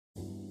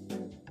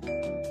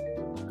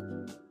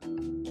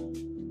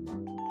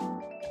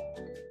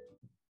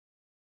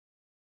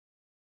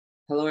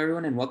Hello,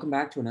 everyone, and welcome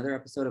back to another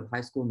episode of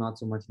High School Not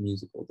So Much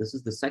Musical. This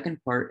is the second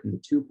part in the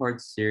two-part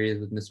series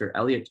with Mr.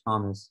 Elliot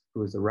Thomas,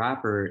 who is a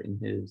rapper in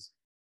his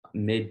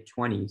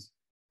mid-20s,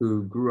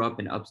 who grew up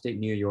in upstate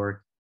New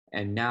York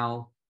and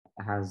now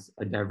has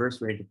a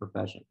diverse range of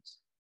professions.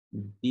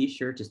 Be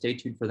sure to stay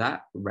tuned for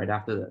that right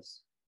after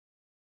this.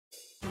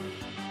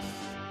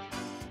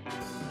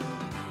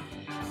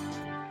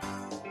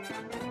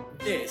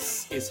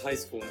 This is High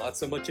School Not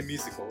So Much a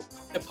Musical,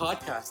 a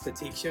podcast that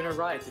takes you on a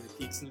ride through the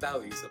peaks and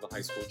valleys of a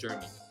high school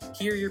journey.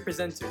 Here are your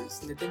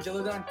presenters, Nitin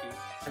Jaladanki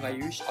and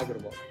Ayush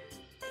Agarwal.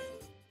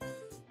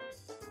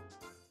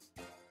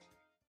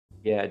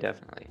 Yeah,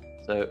 definitely.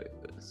 So it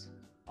was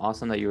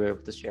awesome that you were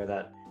able to share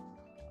that.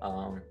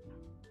 It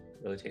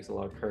really takes a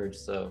lot of courage.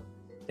 So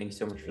thank you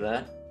so much for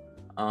that.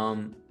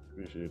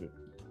 Appreciate it.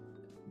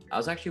 I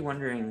was actually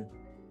wondering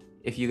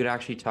if you could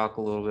actually talk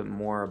a little bit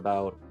more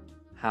about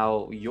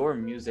how your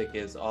music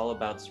is all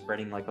about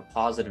spreading like a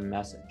positive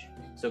message.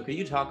 So could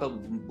you talk a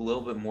little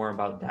bit more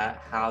about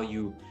that, how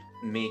you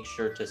make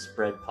sure to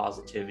spread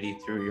positivity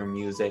through your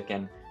music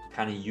and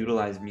kind of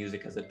utilize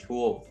music as a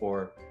tool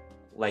for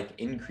like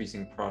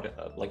increasing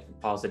like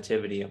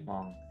positivity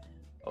among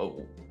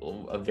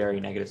a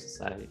very negative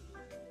society?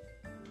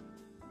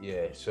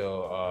 Yeah,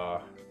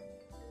 so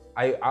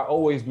I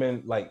always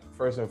been like,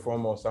 first and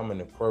foremost, I'm an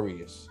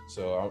Aquarius.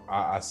 So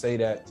I say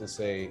that to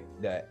say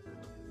that,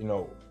 you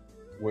know,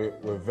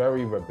 we're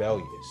very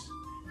rebellious,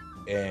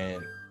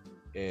 and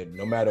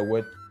no matter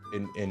what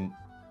in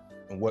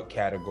what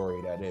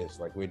category that is,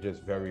 like we're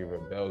just very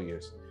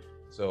rebellious.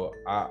 So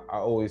I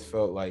always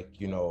felt like,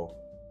 you know,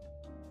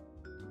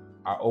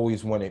 I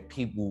always wanted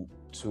people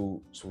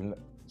to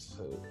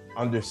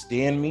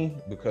understand me,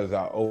 because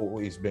I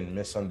always been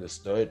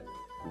misunderstood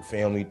through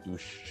family, through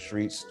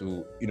streets,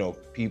 through, you know,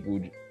 people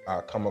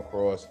I come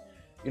across.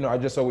 You know, I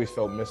just always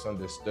felt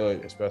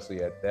misunderstood,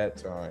 especially at that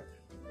time.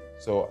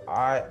 So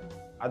I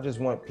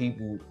just want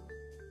people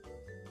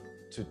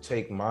to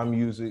take my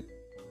music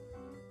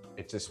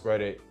and to spread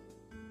it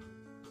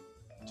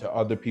to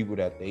other people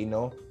that they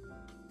know,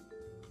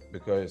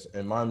 because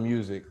in my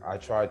music, I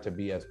try to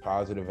be as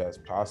positive as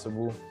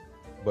possible.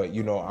 But,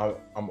 you know,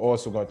 I'm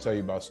also going to tell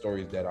you about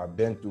stories that I've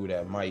been through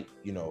that might,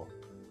 you know,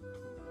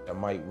 that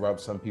might rub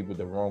some people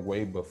the wrong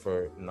way. But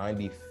for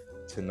 90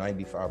 to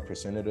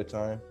 95% of the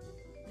time,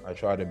 I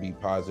try to be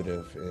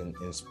positive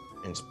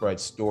and spread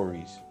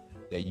stories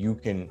that you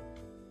can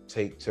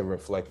take to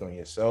reflect on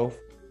yourself,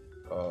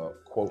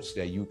 quotes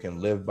that you can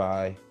live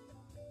by,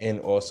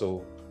 and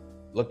also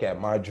look at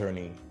my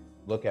journey,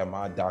 look at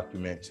my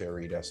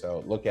documentary that's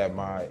out, look at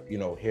my, you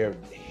know,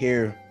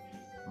 hear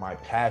my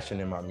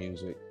passion in my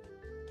music,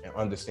 and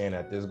understand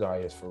that this guy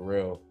is for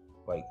real.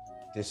 Like,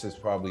 this is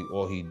probably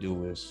all he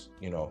do is,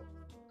 you know,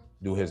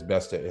 do his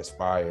best to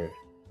inspire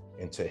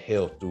and to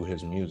heal through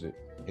his music,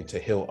 and to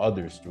heal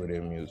others through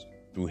their music,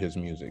 through his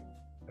music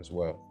as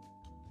well.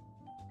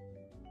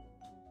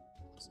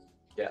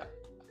 Yeah,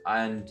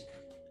 and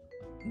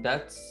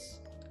that's,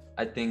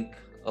 I think,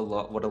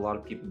 what a lot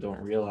of people don't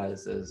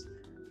realize is,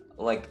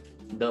 like,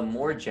 the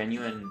more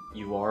genuine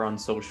you are on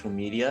social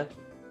media,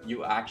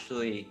 you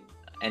actually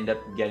end up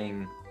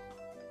getting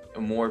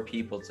more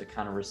people to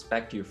kind of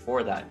respect you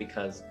for that,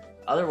 because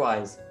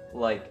otherwise,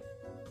 like,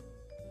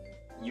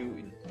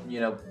 you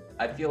know,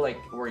 I feel like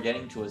we're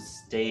getting to a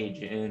stage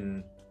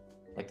in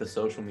like the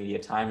social media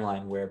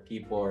timeline where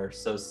people are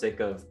so sick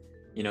of,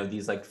 you know,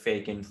 these like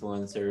fake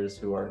influencers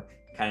who are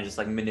kind of just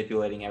like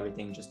manipulating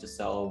everything just to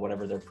sell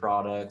whatever their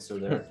products or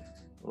their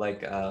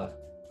like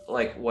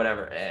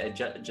whatever,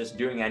 just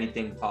doing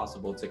anything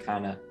possible to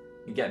kind of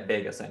get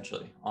big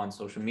essentially on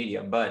social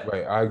media. But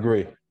Right, I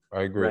agree.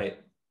 right,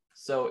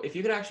 so if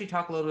you could actually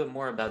talk a little bit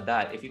more about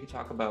that, if you could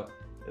talk about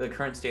the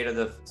current state of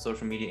the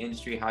social media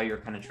industry, how you're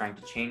kind of trying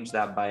to change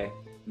that by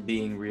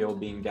being real,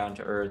 being down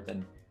to earth,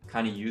 and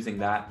kind of using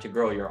that to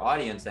grow your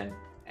audience and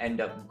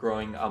end up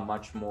growing a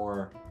much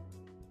more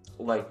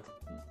like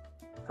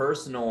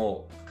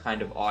personal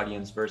kind of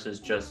audience versus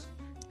just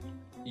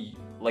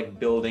like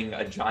building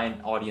a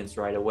giant audience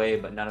right away,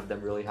 but none of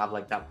them really have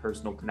like that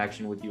personal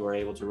connection with you or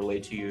able to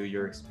relate to you,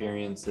 your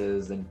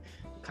experiences, and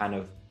kind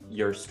of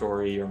your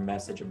story, your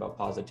message about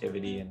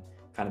positivity and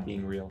kind of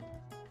being real.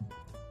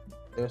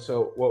 And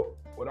so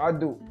what I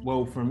do,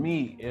 well, for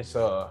me, it's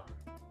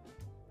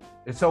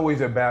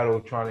always a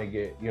battle trying to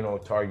get, you know,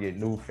 target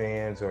new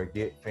fans or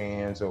get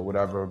fans or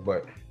whatever.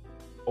 But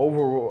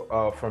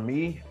overall, for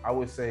me, I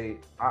would say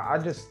I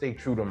just stay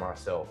true to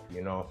myself,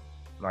 you know,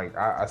 like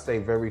I stay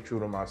very true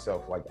to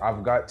myself. Like,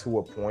 I've got to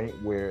a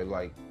point where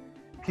like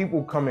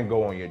people come and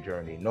go on your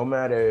journey, no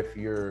matter if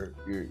you're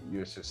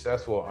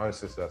successful or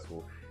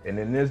unsuccessful. And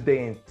in this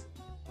day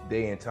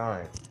and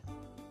time,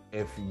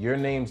 if your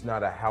name's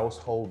not a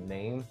household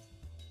name,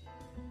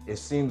 it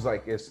seems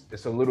like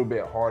it's a little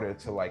bit harder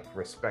to like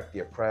respect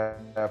your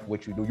craft,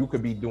 what you do. You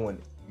could be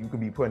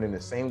putting in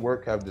the same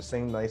work, have the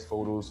same nice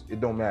photos.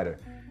 It don't matter,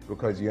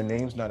 because your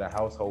name's not a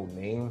household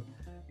name.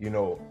 You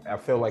know, I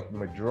feel like the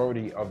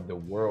majority of the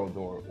world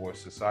or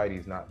society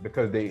is not,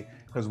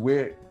 because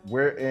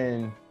we're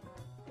in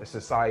a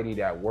society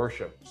that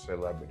worships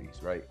celebrities,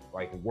 right?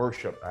 Like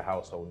worship a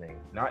household name,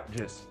 not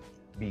just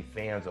be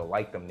fans or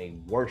like them, they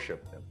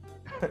worship them.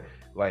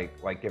 like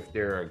if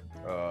they're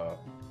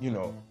you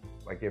know,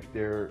 like if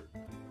they're,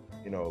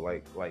 you know,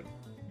 like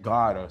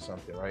God or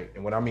something, right?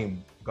 And when I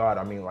mean God,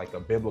 I mean like a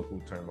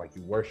biblical term, like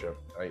you worship,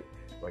 right?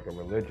 Like a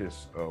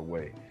religious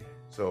way.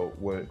 So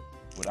what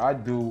I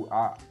do,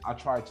 I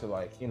try to,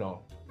 like, you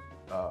know,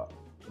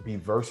 be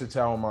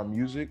versatile in my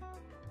music.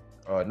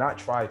 Not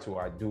try to,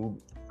 I do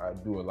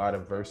a lot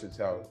of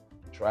versatile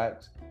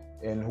tracks,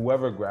 and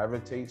whoever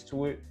gravitates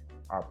to it,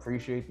 I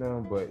appreciate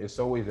them. But it's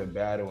always a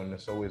battle, and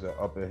it's always an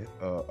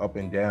up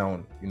and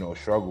down, you know,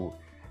 struggle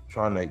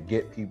trying to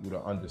get people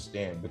to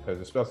understand, because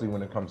especially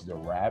when it comes to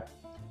rap,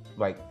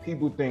 like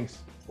people thinks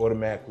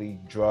automatically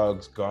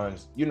drugs,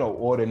 guns, you know,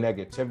 all the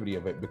negativity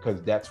of it,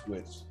 because that's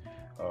what's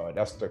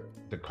that's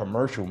the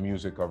commercial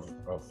music of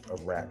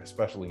rap,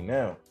 especially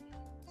now.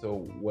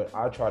 So what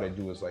I try to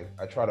do is, like,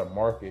 I try to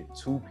market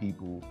to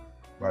people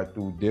by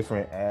through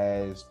different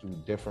ads, through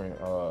different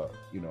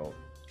you know,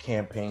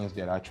 campaigns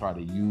that I try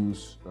to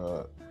use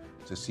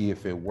to see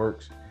if it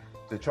works,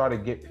 to try to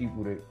get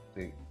people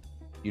to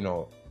you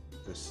know,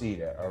 to see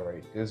that, all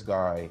right, this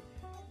guy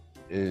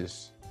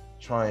is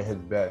trying his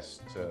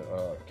best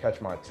to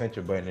catch my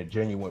attention, but in a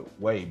genuine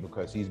way,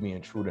 because he's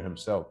being true to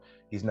himself.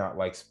 He's not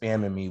like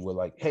spamming me with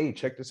like, hey,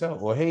 check this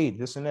out, or hey,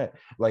 this and that.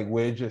 Like,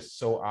 where it's just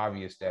so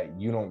obvious that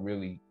you don't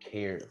really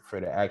care for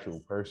the actual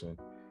person.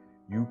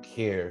 You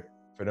care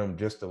for them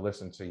just to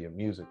listen to your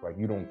music. Like,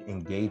 you don't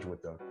engage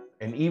with them.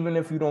 And even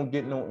if you don't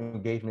get no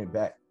engagement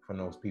back from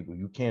those people,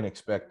 you can't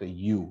expect a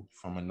you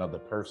from another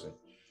person.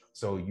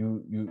 So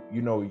you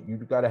know, you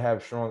got to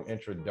have strong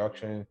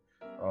introduction,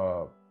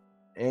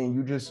 and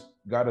you just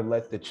got to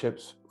let the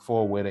chips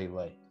fall where they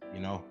lay, you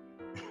know.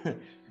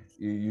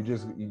 You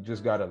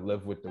just got to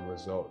live with the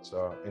results,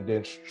 and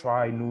then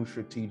try new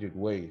strategic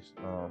ways,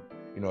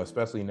 you know,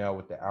 especially now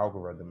with the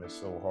algorithm. It's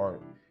so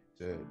hard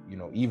to, you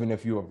know, even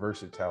if you're a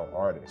versatile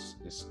artist,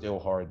 it's still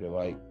hard to,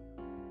 like,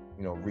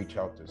 you know, reach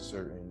out to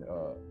certain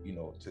you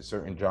know, to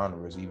certain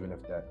genres, even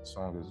if that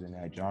song is in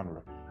that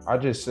genre. I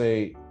just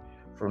say,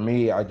 for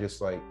me, I just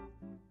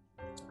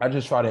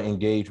try to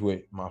engage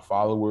with my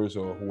followers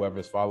or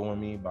whoever's following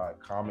me by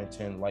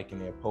commenting, liking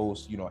their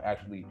posts, you know,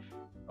 actually,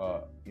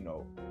 you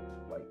know,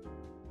 like,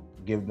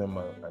 give them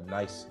a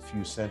nice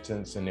few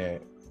sentences in their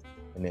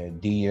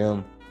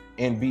DM,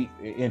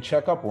 and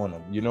check up on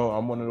them. You know,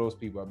 I'm one of those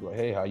people. I'll be like,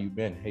 hey, how you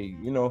been? Hey,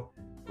 you know,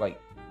 like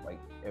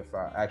if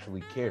I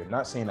actually care.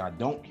 Not saying I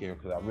don't care,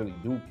 because I really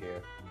do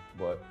care,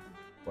 but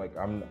like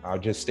I'll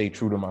just stay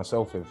true to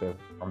myself if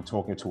I'm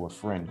talking to a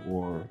friend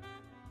or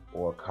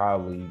a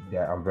colleague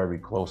that I'm very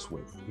close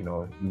with. You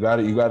know, you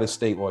gotta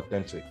stay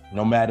authentic,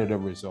 no matter the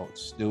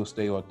results. Still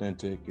stay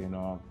authentic,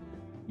 and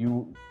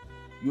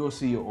you'll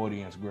see your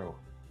audience grow.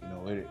 You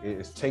know,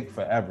 it's take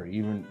forever.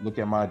 Even look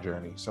at my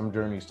journey. Some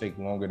journeys take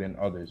longer than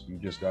others. You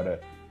just gotta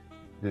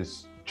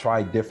just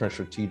try different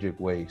strategic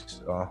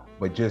ways,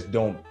 but just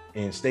don't,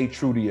 and stay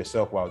true to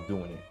yourself while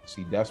doing it.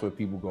 See, that's where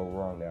people go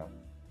wrong now.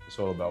 It's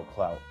all about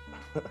clout.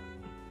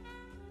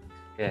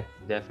 Yeah,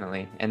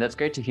 definitely. And that's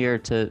great to hear,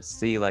 to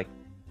see like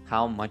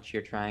how much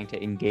you're trying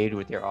to engage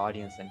with your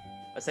audience and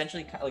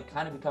essentially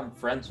kind of become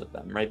friends with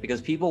them, right?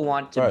 Because people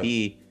want to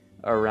be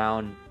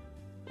around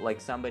like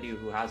somebody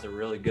who has a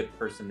really good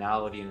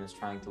personality and is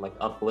trying to like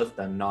uplift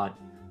them, not,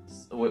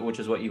 which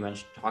is what you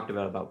talked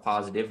about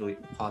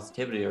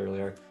positivity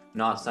earlier,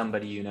 not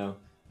somebody, you know,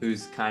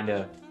 who's kind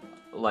of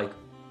like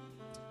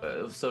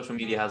social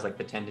media has like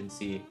the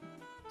tendency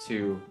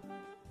to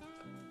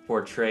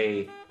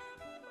portray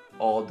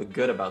all the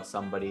good about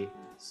somebody,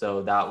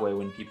 so that way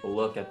when people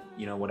look at,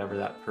 you know, whatever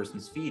that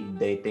person's feed,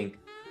 they think,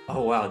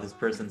 oh wow, this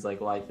person's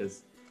like life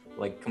is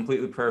like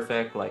completely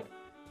perfect, like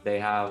they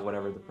have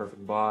whatever, the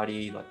perfect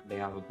body, like they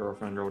have a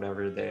girlfriend or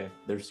whatever,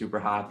 they're super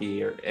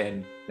happy,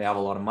 and they have a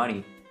lot of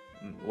money,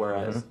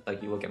 whereas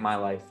like you look at my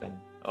life and,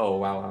 oh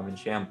wow, I'm in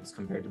shambles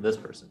compared to this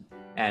person.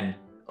 And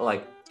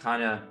like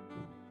kind of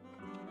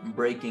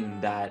breaking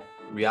that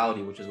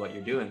reality, which is what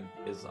you're doing,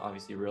 is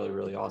obviously really,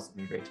 really awesome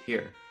and great to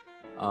hear.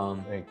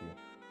 Thank you.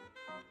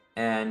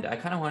 And I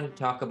kind of wanted to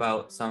talk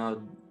about some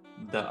of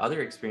the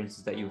other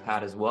experiences that you've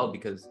had as well,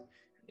 because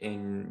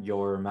in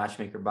your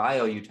Matchmaker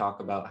bio, you talk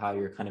about how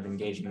you're kind of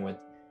engaging with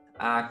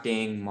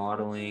acting,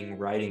 modeling,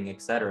 writing,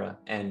 etc.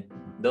 And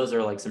those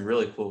are like some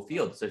really cool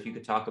fields. So if you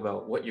could talk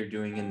about what you're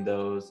doing in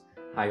those,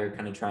 how you're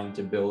kind of trying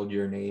to build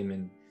your name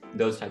in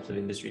those types of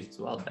industries as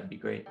well, that'd be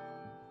great.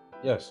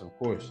 Yes, of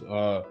course.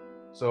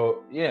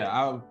 So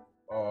yeah,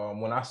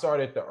 when I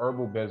started the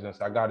herbal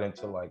business, I got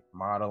into like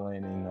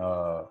modeling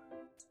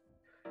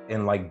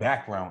and like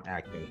background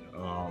acting.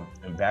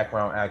 And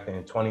background acting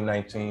in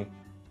 2019,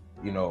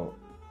 you know,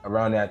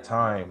 around that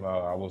time,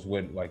 I was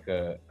with like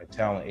a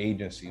talent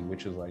agency,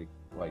 which is like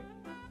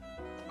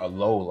a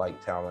low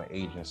like talent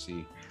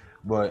agency.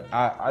 But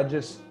I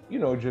just,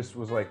 just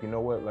was like, you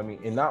know what, let me,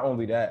 and not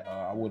only that,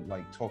 I would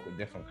like talk with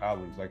different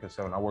colleagues. Like I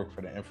said, when I worked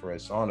for the infrared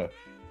sauna,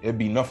 it'd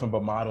be nothing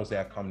but models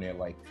that come there,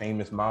 like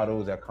famous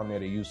models that come there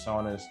to use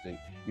saunas. They,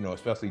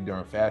 especially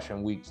during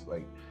fashion weeks,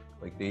 like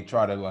they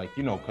try to like,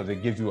 because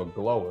it gives you a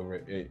glow.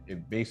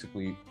 It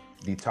basically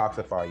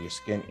detoxify your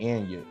skin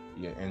and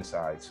your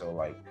inside. So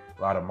like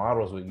a lot of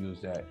models would use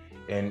that.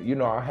 And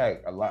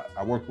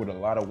I worked with a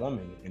lot of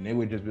women, and they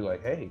would just be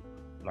like, hey,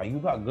 like, you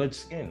got good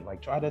skin,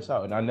 like try this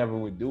out. And I never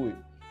would do it.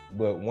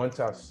 But once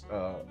I,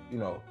 in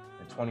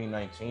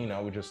 2019, I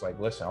was just like,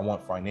 listen, I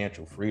want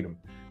financial freedom.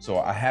 So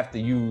I have to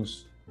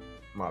use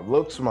my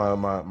looks,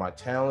 my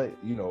talent,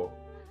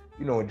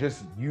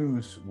 just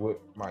use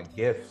what my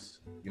gifts,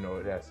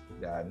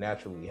 that I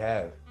naturally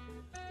have,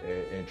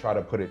 and try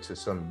to put it to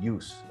some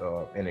use,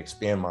 and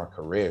expand my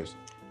careers.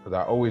 Because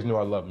I always knew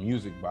I loved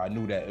music, but I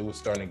knew that it was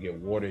starting to get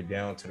watered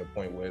down to the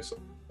point where it's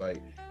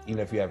like, even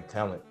if you have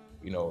talent,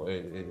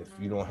 if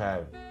you don't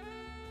have,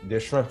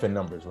 there's strength in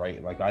numbers,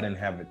 right? Like I didn't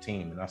have a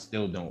team, and I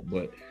still don't,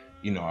 but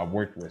I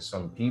worked with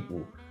some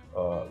people,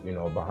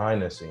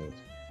 behind the scenes.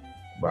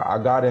 But I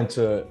got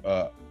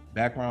into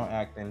background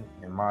acting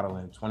and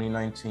modeling in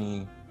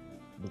 2019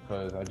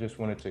 because I just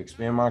wanted to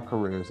expand my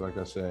careers, like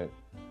I said.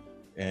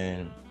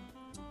 And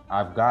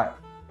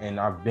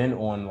I've been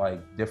on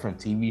like different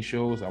TV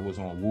shows. I was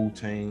on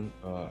Wu-Tang,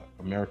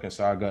 American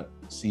Saga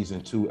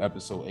season 2,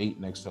 episode 8,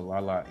 next to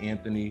Lala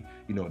Anthony.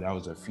 That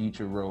was a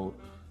feature role.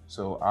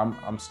 So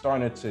I'm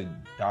starting to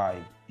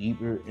dive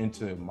deeper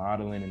into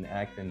modeling and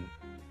acting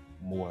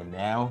more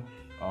now,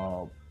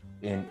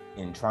 in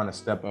trying to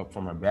step up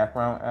from a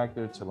background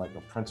actor to like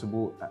a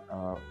principal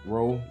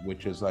role,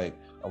 which is like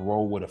a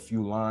role with a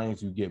few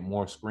lines. You get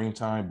more screen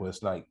time, but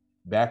it's like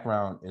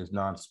background is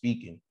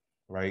non-speaking,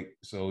 right?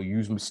 So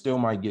you still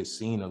might get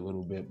seen a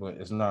little bit, but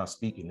it's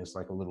non-speaking. It's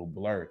like a little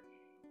blur,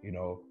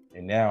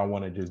 and now I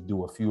want to just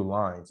do a few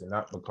lines and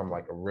not become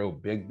like a real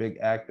big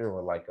actor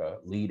or like a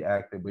lead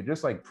actor, but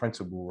just like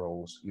principal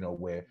roles,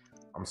 where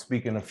I'm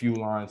speaking a few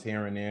lines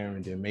here and there,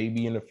 and then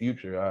maybe in the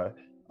future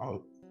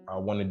I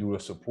want to do a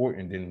support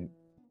and then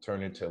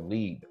turn into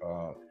lead.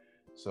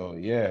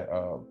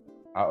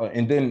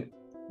 And then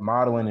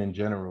modeling in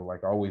general,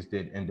 like I always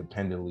did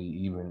independently,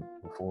 even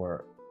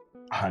before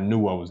I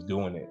knew I was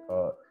doing it.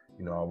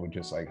 I would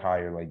just like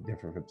hire like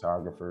different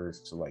photographers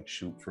to like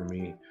shoot for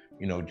me,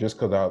 just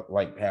because I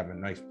like having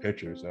nice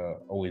pictures.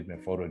 Always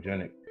been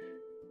photogenic.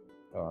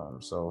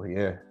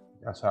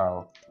 That's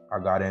how I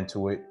got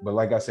into it. But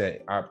like I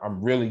said,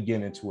 I'm really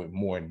getting into it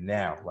more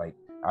now. Like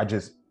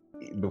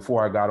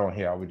before I got on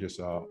here, I was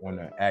just on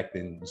an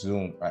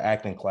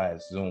acting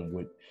class Zoom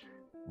with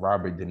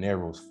Robert De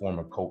Niro's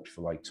former coach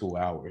for like 2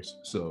 hours.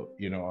 So,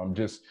 I'm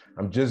just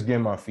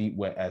getting my feet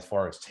wet as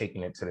far as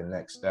taking it to the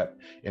next step.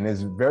 And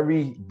it's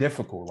very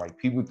difficult. Like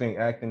people think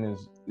acting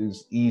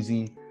is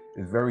easy.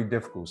 It's very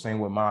difficult. Same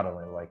with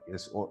modeling. Like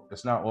it's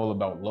not all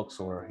about looks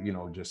or,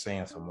 just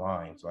saying some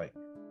lines. Like,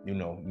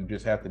 you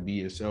just have to be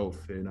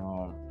yourself, and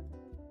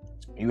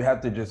you have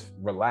to just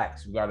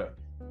relax. You gotta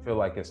feel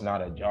like it's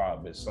not a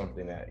job. It's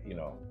something that, you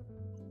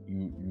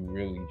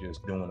really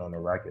just doing on a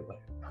regular.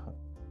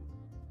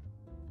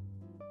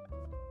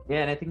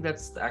 Yeah, and I think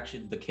that's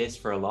actually the case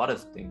for a lot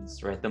of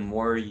things, right? The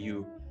more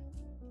you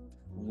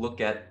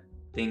look at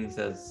things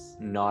as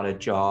not a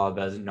job,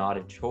 as not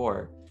a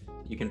chore,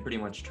 you can pretty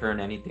much turn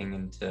anything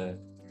into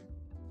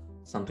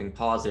something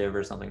positive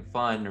or something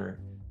fun or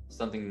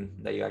something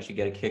that you actually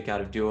get a kick out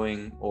of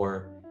doing,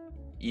 or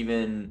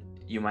even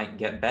you might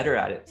get better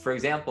at it. For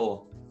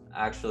example,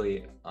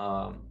 actually,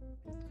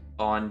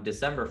 on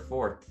December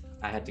 4th,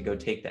 I had to go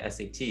take the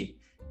SAT,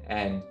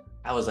 and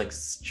I was like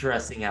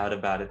stressing out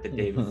about it the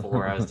day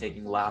before. I was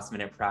taking last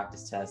minute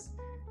practice tests,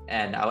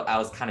 and I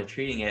was kind of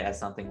treating it as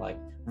something like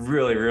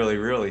really, really,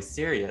 really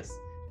serious.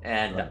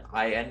 And right.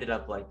 I ended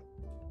up like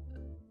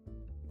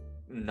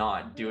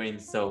not doing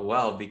so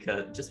well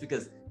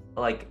because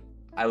like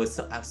I was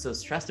so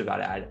stressed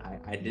about it.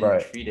 I didn't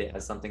right. treat it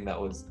as something that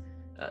was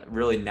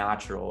really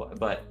natural.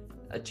 But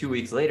 2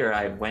 weeks later,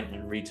 I went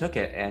and retook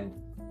it, and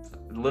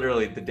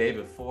literally the day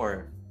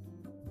before,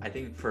 I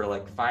think for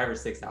like 5 or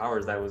 6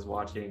 hours, I was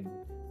watching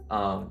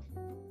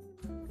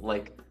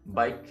like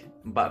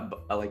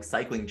like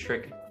cycling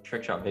trick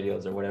shot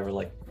videos or whatever,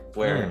 like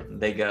where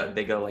they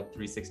go like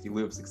 360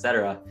 loops,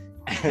 etc.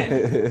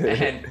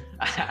 And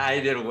I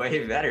did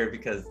way better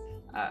because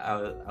I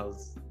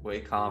was way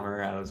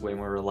calmer. I was way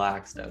more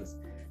relaxed. I was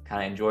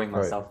kind of enjoying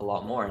myself right. a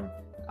lot more, and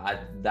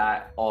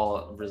that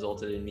all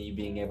resulted in me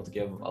being able to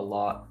give a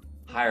lot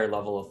higher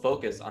level of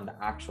focus on the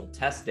actual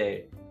test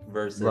day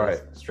versus right.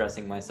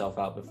 stressing myself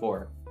out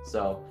before.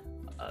 So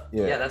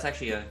yeah, that's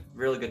actually a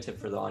really good tip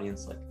for the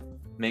audience. Like,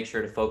 make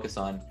sure to focus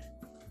on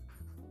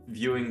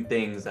viewing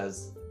things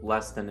as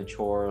less than a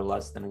chore or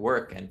less than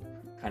work, and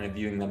kind of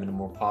viewing them in a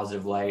more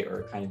positive light,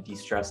 or kind of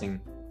de-stressing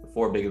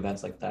before big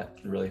events like that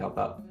can really help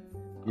out.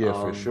 Yeah,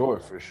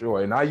 for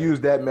sure. And I use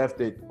that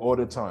method all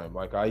the time.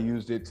 Like I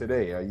used it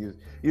today.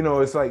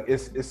 It's like,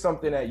 it's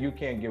something that you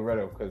can't get rid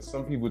of, because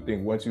some people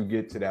think once you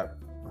get to that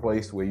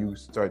place where you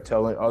start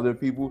telling other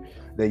people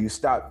that you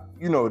stop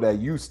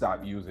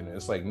using it.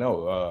 It's like,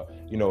 no,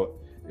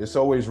 it's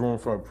always room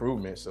for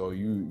improvement. So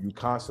you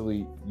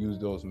constantly use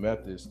those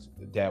methods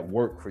that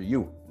work for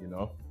you,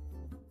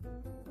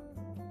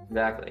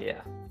 Exactly,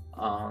 yeah.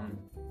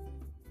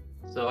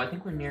 So I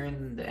think we're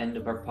nearing the end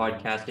of our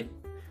podcast.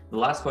 The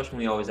last question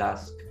we always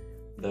ask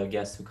the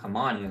guests who come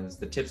on is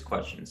the tips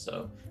question.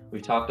 So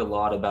we've talked a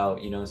lot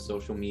about,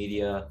 social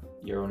media,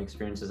 your own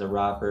experience as a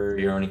rapper,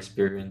 your own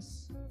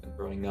experience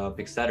growing up,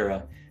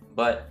 etc.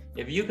 But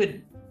if you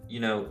could,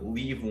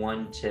 leave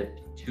one tip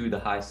to the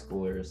high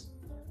schoolers,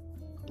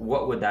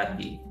 what would that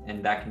be?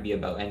 And that can be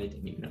about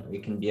anything,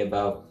 it can be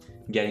about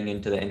getting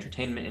into the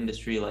entertainment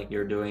industry like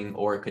you're doing,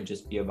 or it could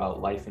just be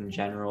about life in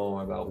general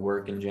or about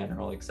work in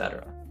general,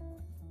 etc.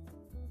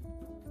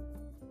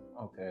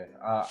 Okay,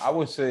 I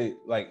would say,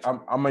 like,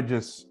 I'm gonna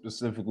just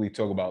specifically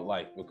talk about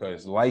life,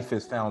 because life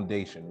is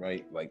foundation,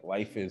 right? Like,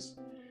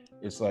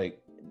 it's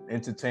like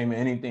entertainment,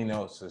 anything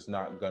else is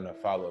not gonna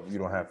follow if you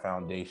don't have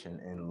foundation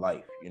in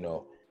life,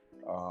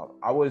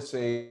 I would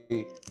say,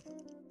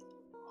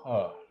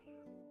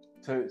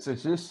 to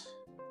just, just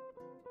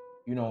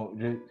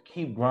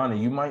keep grinding.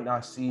 You might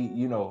not see,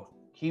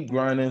 keep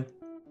grinding,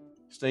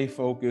 stay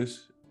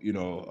focused,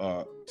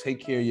 take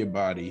care of your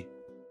body,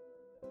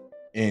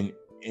 and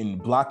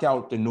block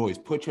out the noise.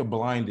 Put your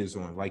blinders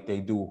on like they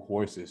do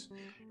horses.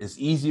 It's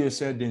easier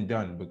said than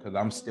done, because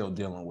I'm still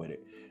dealing with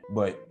it.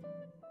 But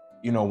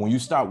when you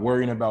stop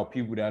worrying about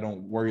people that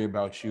don't worry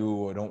about you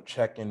or don't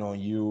check in on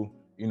you,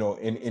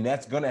 and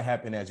that's gonna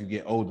happen as you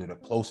get older. The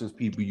closest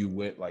people you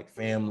with, like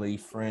family,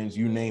 friends,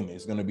 you name it,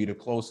 it's gonna be the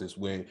closest,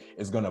 where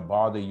it's gonna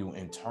bother you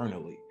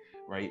internally,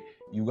 right?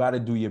 You got to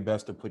do your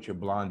best to put your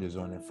blinders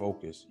on and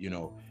focus.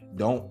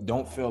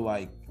 Don't feel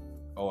like,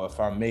 oh, if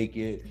I make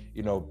it,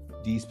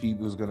 these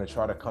people is gonna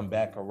try to come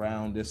back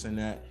around, this and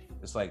that.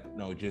 It's like,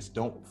 no, just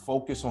don't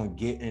focus on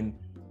getting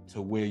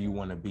to where you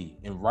want to be,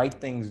 and write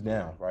things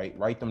down, right?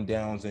 Write them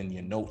down in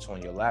your notes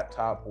on your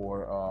laptop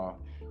or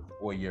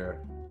your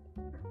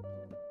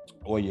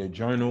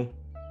journal,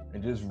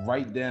 and just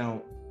write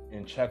down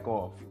and check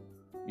off,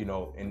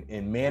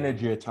 and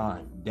manage your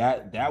time.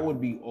 That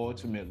would be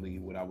ultimately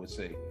what I would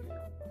say.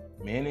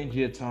 Manage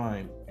your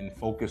time and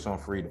focus on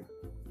freedom.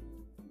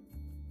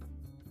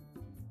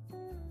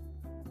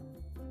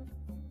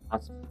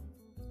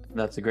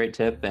 That's a great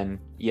tip. And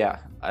yeah,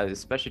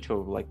 especially to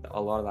like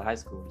a lot of the high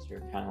schoolers,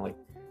 you're kind of like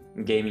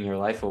gaming your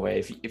life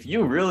away. If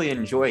you really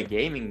enjoy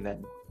gaming,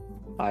 then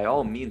by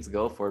all means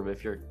go for it. But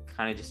if you're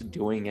kind of just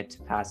doing it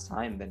to pass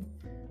time, then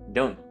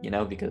don't,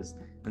 because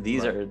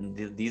these Right. are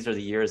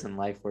the years in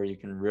life where you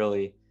can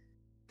really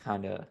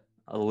kind of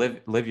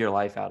live your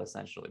life out,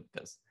 essentially,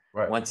 because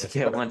Right.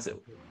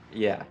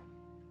 yeah.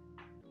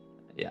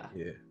 Yeah,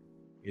 Yep.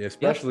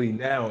 especially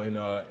now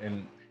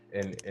in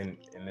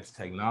this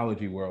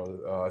technology world,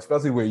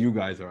 especially where you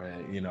guys are at,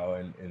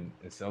 in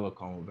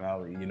Silicon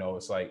Valley.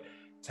 It's like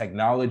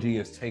technology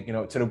is taking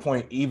up to the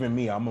point. Even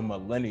me, I'm a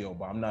millennial,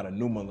 but I'm not a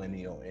new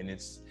millennial, and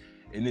it's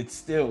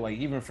still like,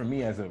 even for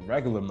me as a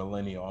regular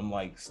millennial, I'm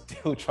like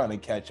still trying to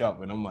catch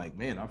up, and I'm like,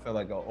 man, I feel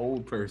like an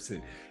old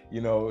person,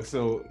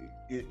 So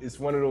it's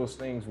one of those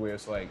things where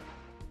it's like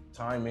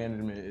time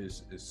management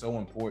is so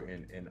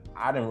important, and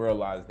I didn't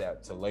realize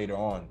that till later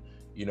on.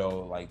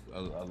 Like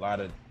a lot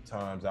of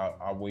times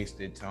I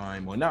wasted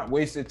time, well, not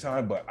wasted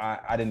time, but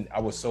I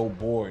was so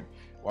bored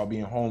while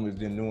being homeless,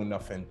 didn't do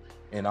enough,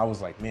 and I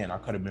was like, man, I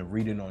could have been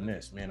reading on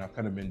this, man, I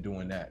could have been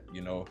doing that,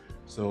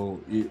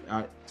 So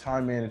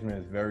time management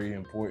is very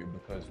important,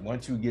 because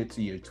once you get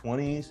to your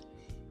 20s,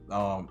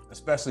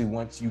 especially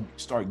once you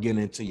start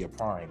getting into your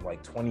prime,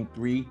 like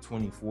 23,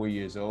 24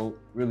 years old,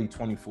 really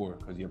 24,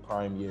 because your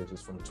prime years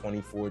is from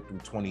 24 through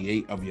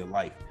 28 of your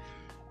life.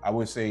 I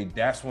would say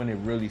that's when it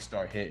really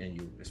start hitting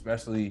you,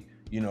 especially,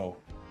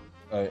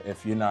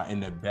 if you're not in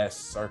the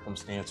best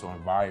circumstance or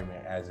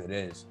environment as it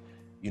is.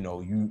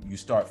 You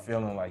start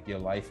feeling like your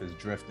life is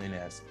drifting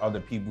as other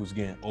people's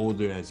getting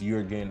older, as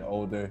you're getting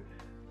older.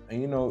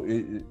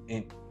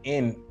 And,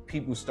 and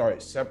people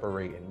start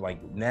separating,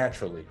 like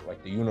naturally,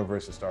 like the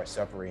universe will start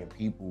separating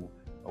people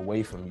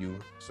away from you,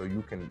 so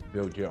you can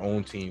build your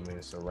own team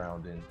and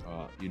surrounding,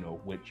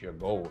 with your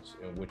goals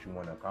and what you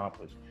want to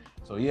accomplish.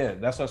 So yeah,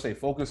 that's what I say,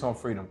 focus on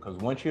freedom, because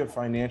once you're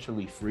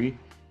financially free,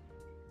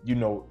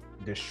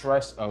 the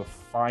stress of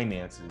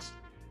finances,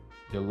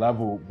 the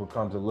level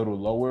becomes a little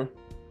lower,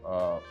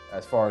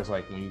 as far as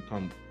like when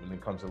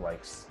it comes to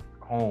like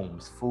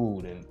homes,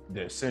 food, and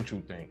the essential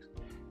things.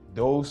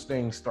 Those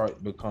things start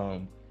to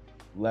become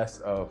less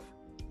of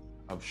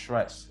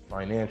stress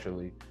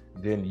financially,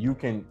 then you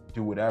can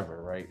do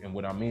whatever, right? And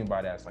what I mean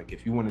by that is, like,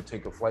 if you want to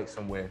take a flight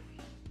somewhere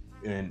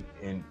and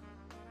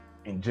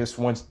just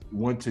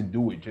want to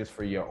do it just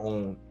for your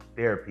own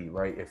therapy,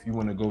 right? If you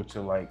want to go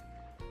to like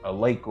a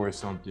lake or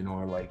something,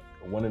 or like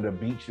one of the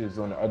beaches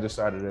on the other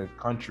side of the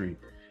country,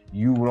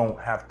 you don't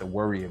have to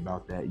worry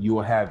about that. You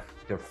will have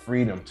the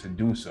freedom to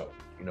do so,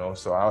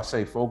 So I'll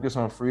say focus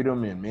on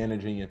freedom and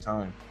managing your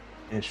time,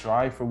 and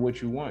strive for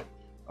what you want.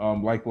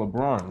 like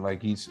LeBron,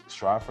 like he's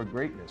strive for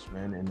greatness,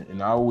 man.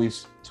 And I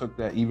always took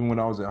that, even when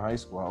I was in high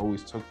school, I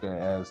always took that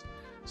as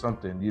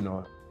something,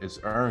 it's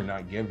earned,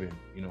 not given.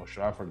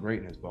 Strive for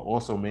greatness, but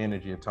also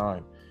manage your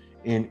time,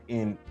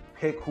 and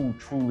pick who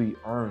truly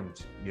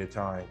earns your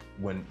time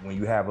when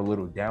you have a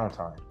little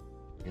downtime.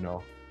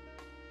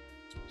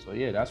 So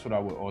yeah, that's what I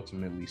would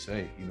ultimately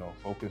say.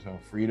 Focus on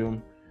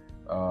freedom,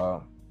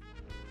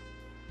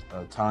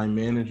 time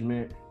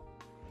management,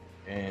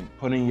 and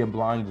putting your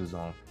blinders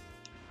on.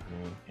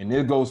 And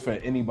it goes for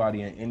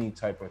anybody in any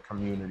type of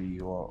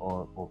community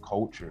or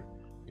culture.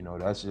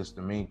 That's just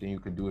the main thing you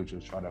could do, is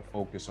just try to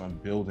focus on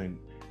building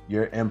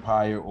your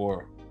empire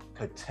or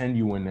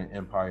continuing the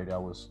empire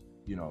that was,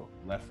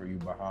 left for you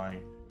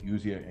behind.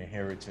 Use your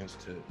inheritance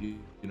to,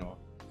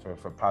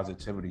 for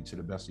positivity to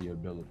the best of your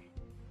ability.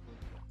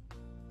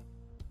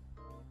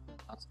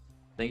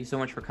 Thank you so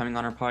much for coming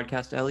on our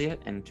podcast,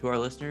 Elliot. And to our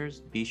listeners,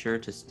 be sure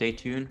to stay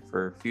tuned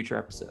for future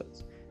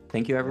episodes.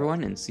 Thank you,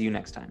 everyone, and see you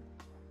next time.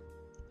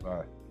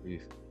 Bye.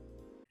 Peace.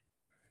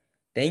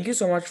 Thank you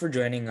so much for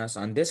joining us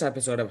on this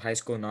episode of High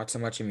School Not So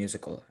Much a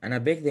Musical, and a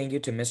big thank you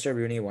to Mr.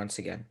 Rooney once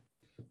again.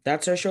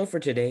 That's our show for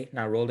today.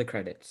 Now roll the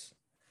credits.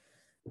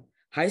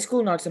 High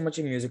School Not So Much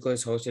a Musical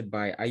is hosted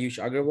by Ayush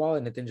Agarwal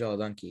and Nitin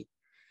Jaladanki.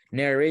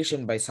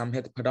 Narration by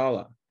Samhit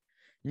Padala.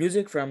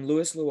 Music from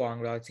Louis Luong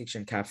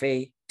Relaxation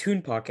Cafe,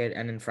 Tune Pocket,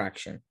 and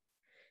Infraction.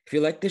 If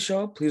you like the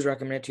show, please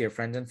recommend it to your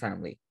friends and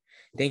family.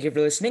 Thank you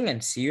for listening,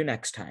 and see you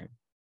next time.